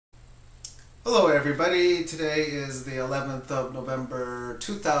Hello everybody, today is the 11th of November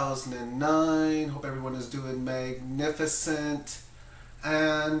 2009. Hope everyone is doing magnificent.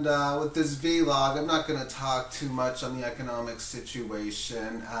 And with this vlog, I'm not going to talk too much on the economic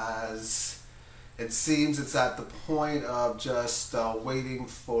situation, as it seems it's at the point of just waiting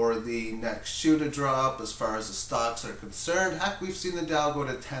for the next shoe to drop as far as the stocks are concerned. Heck, we've seen the Dow go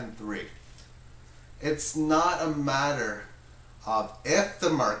to 10.3. It's not a matter of if the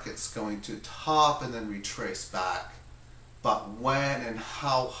market's going to top and then retrace back, but when and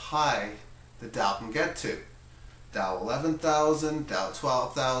how high the Dow can get to. Dow 11,000, Dow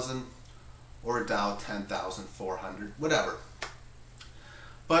 12,000, or Dow 10,400, whatever.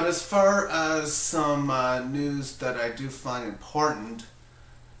 But as far as some news that I do find important,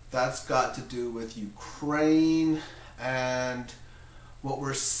 that's got to do with Ukraine, and what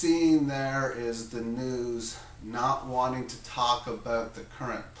we're seeing there is the news not wanting to talk about the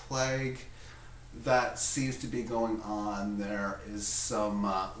current plague that seems to be going on. There is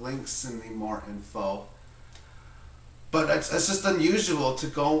some links in the more info. But it's just unusual to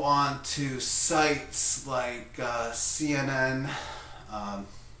go on to sites like CNN,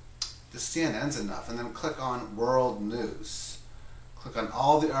 just CNN's enough, and then click on World News. Click on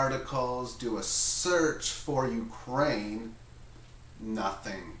all the articles, do a search for Ukraine,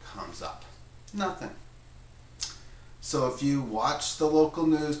 nothing comes up. Nothing. So if you watch the local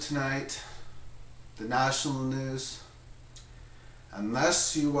news tonight, the national news,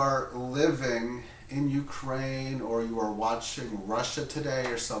 unless you are living in Ukraine or you are watching Russia Today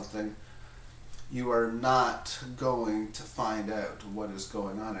or something, you are not going to find out what is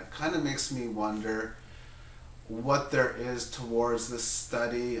going on. It kind of makes me wonder what there is towards this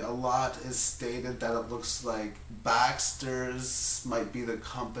study. A lot is stated that it looks like Baxter's might be the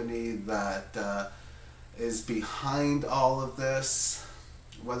company that is behind all of this.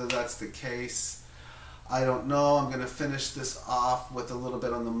 Whether that's the case, I don't know. I'm going to finish this off with a little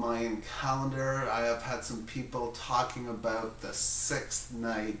bit on the Mayan calendar. I have had some people talking about the sixth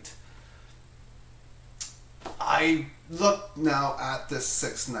night. I look now at this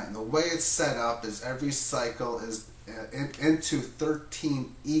sixth night. The way it's set up is every cycle is into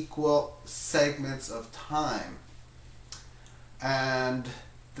 13 equal segments of time. And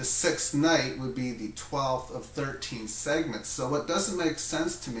the sixth night would be the 12th of 13 segments. So what doesn't make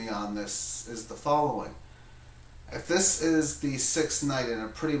sense to me on this is the following. If this is the sixth night and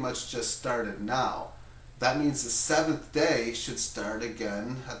it pretty much just started now, that means the seventh day should start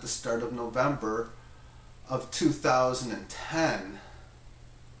again at the start of November of 2010.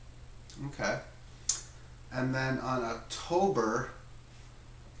 Okay. And then on October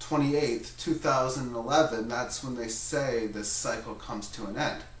 28th, 2011, that's when they say this cycle comes to an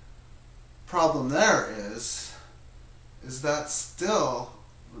end. Problem there is that still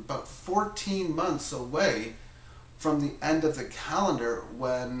about 14 months away from the end of the calendar.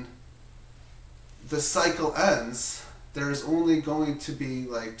 When the cycle ends, there's only going to be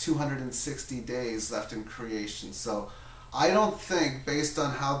like 260 days left in creation. So I don't think, based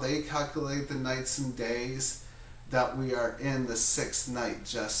on how they calculate the nights and days, that we are in the sixth night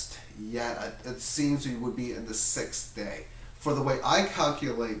just yet. It seems we would be in the sixth day. For the way I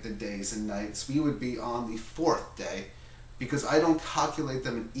calculate the days and nights, we would be on the fourth day, because I don't calculate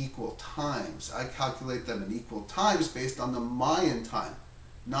them in equal times. I calculate them in equal times based on the Mayan time,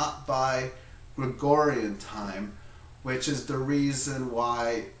 not by Gregorian time, which is the reason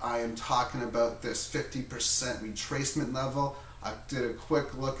why I am talking about this 50% retracement level. I did a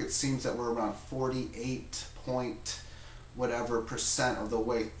quick look. It seems that we're around 48 point whatever percent of the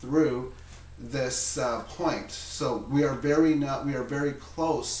way through this point. So we are very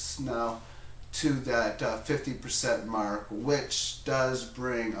close now to that 50% mark, which does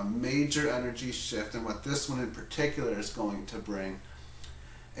bring a major energy shift. And what this one in particular is going to bring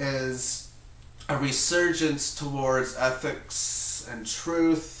is a resurgence towards ethics and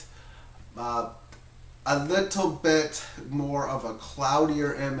truth, a little bit more of a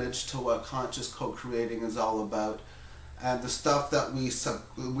cloudier image to what conscious co-creating is all about, and the stuff that we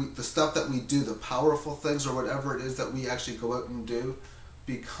do, the powerful things or whatever it is that we actually go out and do,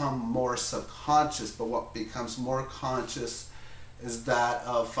 become more subconscious. But what becomes more conscious is that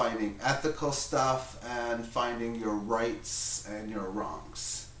of finding ethical stuff and finding your rights and your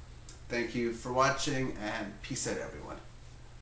wrongs. Thank you for watching, and peace out, everyone.